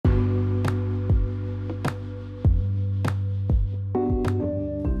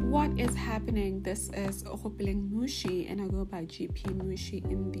is happening? This is Hopeling Mushi, and I go by GP Mushi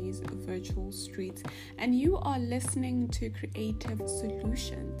in these virtual streets. And you are listening to Creative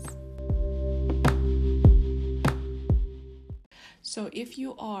Solutions. So if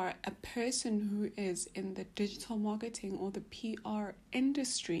you are a person who is in the digital marketing or the PR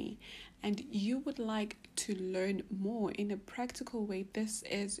industry and you would like to learn more in a practical way, this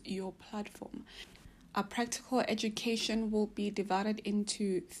is your platform. Our practical education will be divided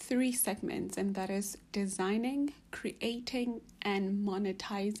into 3 segments, and that is designing, creating, and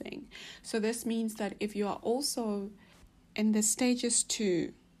monetizing. So this means that if you are also in the stages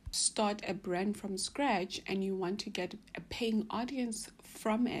to start a brand from scratch and you want to get a paying audience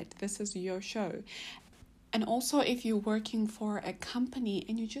from it, this is your show. And also if you're working for a company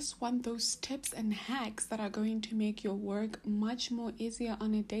and you just want those tips and hacks that are going to make your work much more easier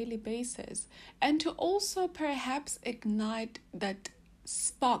on a daily basis, and to also perhaps ignite that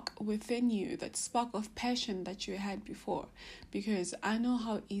spark within you, that spark of passion that you had before, because I know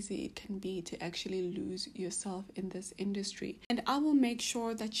how easy it can be to actually lose yourself in this industry. And I will make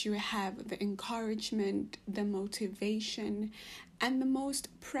sure that you have the encouragement, the motivation, and the most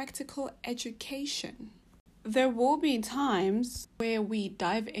practical education. There will be times where we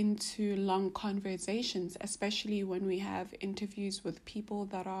dive into long conversations, especially when we have interviews with people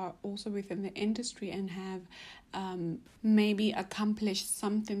that are also within the industry and have maybe accomplished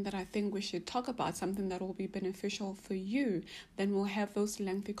something that I think we should talk about, something that will be beneficial for you. Then we'll have those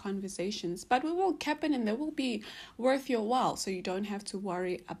lengthy conversations, but we will cap it and they will be worth your while, so you don't have to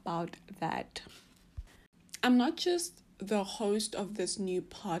worry about that. I'm not just the host of this new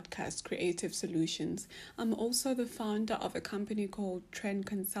podcast, Creative Solutions. I'm also the founder of a company called Trend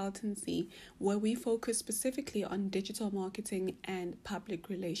Consultancy, where we focus specifically on digital marketing and public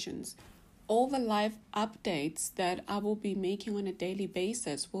relations. All the live updates that I will be making on a daily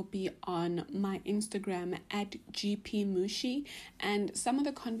basis will be on my Instagram at GP Mushi, and some of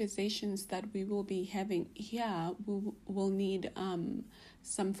the conversations that we will be having here will need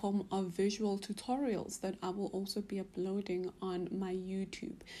some form of visual tutorials that I will also be uploading on my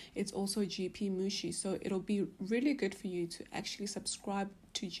YouTube. It's also GP Mushi, so it'll be really good for you to actually subscribe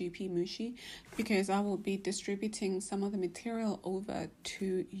to GP Mushi, because I will be distributing some of the material over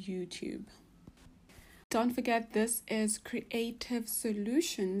to YouTube. Don't forget, this is Creative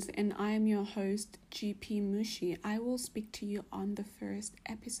Solutions and I am your host, GP Mushi. I will speak to you on the first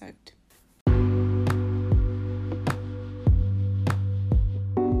episode.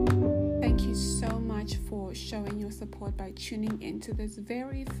 Thank you so much for showing your support by tuning into this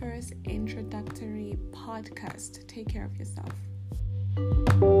very first introductory podcast. Take care of yourself.